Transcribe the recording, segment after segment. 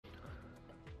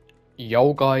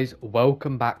Yo guys,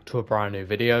 welcome back to a brand new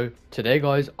video. Today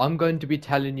guys, I'm going to be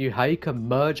telling you how you can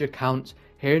merge accounts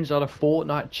here inside of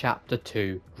Fortnite Chapter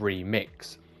 2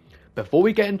 Remix. Before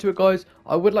we get into it guys,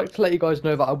 I would like to let you guys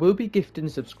know that I will be gifting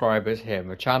subscribers here on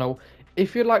the channel.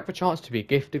 If you'd like the chance to be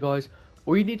gifted guys,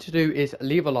 all you need to do is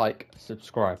leave a like,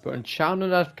 subscribe button, channel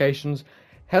notifications,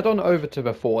 head on over to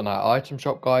the Fortnite item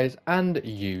shop guys and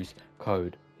use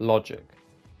code LOGIC.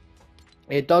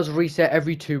 It does reset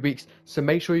every 2 weeks, so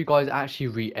make sure you guys actually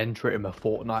re-enter it in the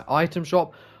Fortnite item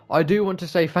shop. I do want to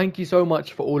say thank you so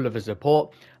much for all of the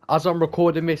support. As I'm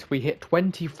recording this, we hit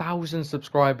 20,000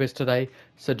 subscribers today,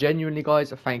 so genuinely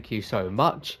guys, thank you so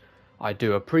much. I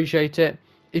do appreciate it.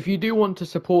 If you do want to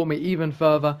support me even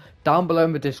further, down below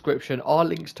in the description are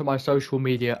links to my social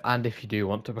media and if you do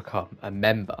want to become a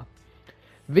member.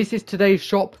 This is today's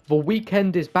shop. The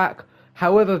weekend is back.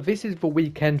 However, this is the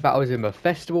weekend that I was in the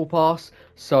festival pass,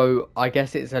 so I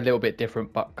guess it's a little bit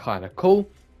different but kind of cool.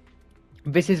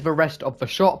 This is the rest of the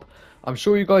shop. I'm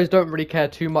sure you guys don't really care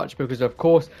too much because of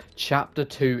course chapter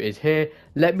 2 is here.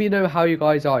 Let me know how you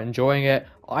guys are enjoying it.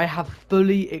 I have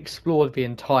fully explored the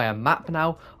entire map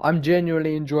now. I'm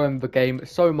genuinely enjoying the game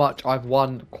so much. I've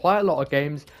won quite a lot of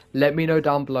games. Let me know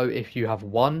down below if you have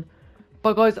won.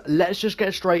 But guys, let's just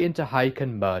get straight into how you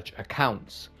can merge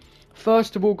accounts.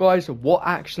 First of all guys, what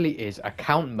actually is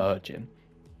account merging?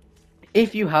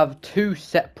 If you have two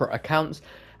separate accounts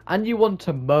and you want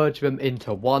to merge them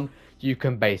into one, you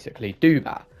can basically do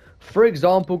that. For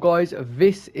example guys,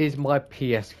 this is my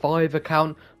PS5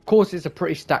 account. Of course it's a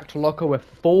pretty stacked locker with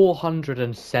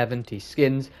 470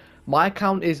 skins. My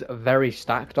account is very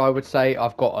stacked, I would say.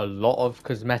 I've got a lot of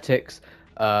cosmetics.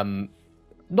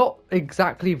 Not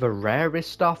exactly the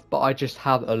rarest stuff, but I just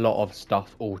have a lot of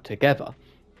stuff altogether.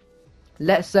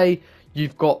 Let's say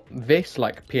you've got this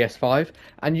like PS5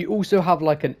 and you also have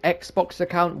like an Xbox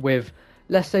account with,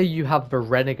 let's say you have the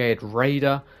Renegade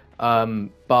Raider,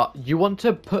 but you want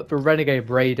to put the Renegade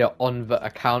Raider on the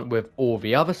account with all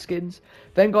the other skins,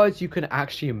 then guys you can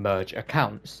actually merge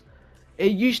accounts.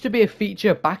 It used to be a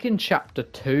feature back in chapter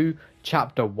 2,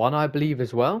 chapter 1 I believe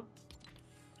as well.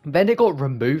 Then it got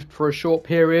removed for a short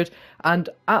period and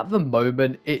at the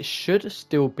moment it should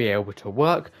still be able to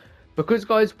work. Because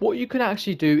guys, what you can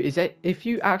actually do is that if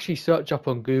you actually search up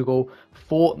on Google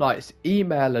Fortnite's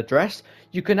email address,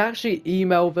 you can actually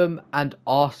email them and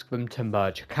ask them to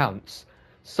merge accounts.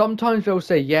 Sometimes they'll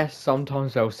say yes,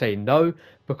 sometimes they'll say no,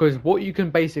 because what you can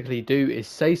basically do is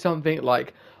say something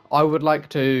like, I would like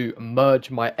to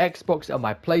merge my Xbox and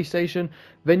my PlayStation.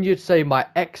 Then you'd say my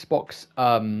Xbox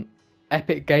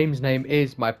Epic Games name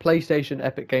is, my PlayStation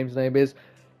Epic Games name is.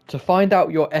 To find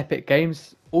out your Epic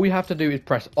Games, all you have to do is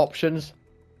press options,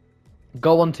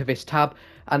 go onto this tab,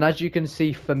 and as you can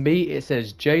see for me it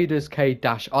says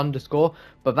JadersK_,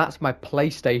 but that's my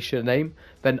PlayStation name.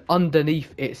 Then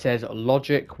underneath it says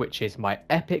Logic, which is my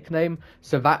Epic name,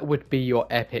 so that would be your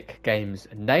Epic Games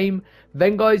name.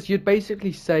 Then guys, you'd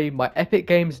basically say my Epic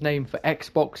Games name for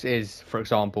Xbox is, for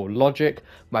example, Logic.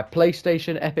 My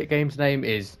PlayStation Epic Games name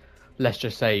is, let's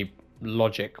just say,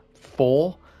 Logic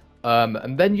 4.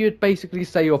 And then you'd basically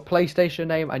say your PlayStation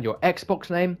name and your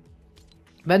Xbox name.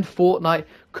 Then Fortnite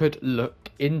could look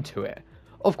into it.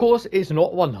 Of course, it's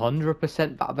not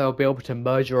 100% that they'll be able to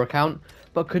merge your account,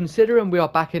 but considering we are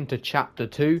back into chapter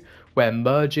 2 where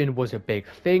merging was a big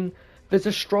thing, there's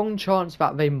a strong chance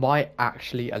that they might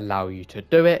actually allow you to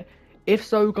do it. If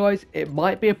so guys, it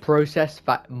might be a process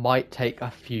that might take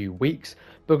a few weeks,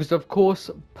 because of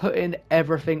course putting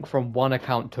everything from one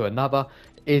account to another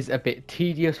is a bit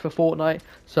tedious for Fortnite,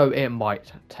 so it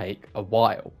might take a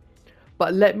while.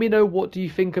 But let me know what do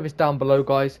you think of this down below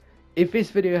guys. If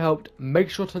this video helped, make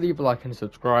sure to leave a like and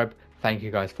subscribe. Thank you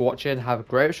guys for watching, have a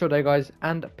great rest of your day guys,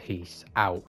 and peace out.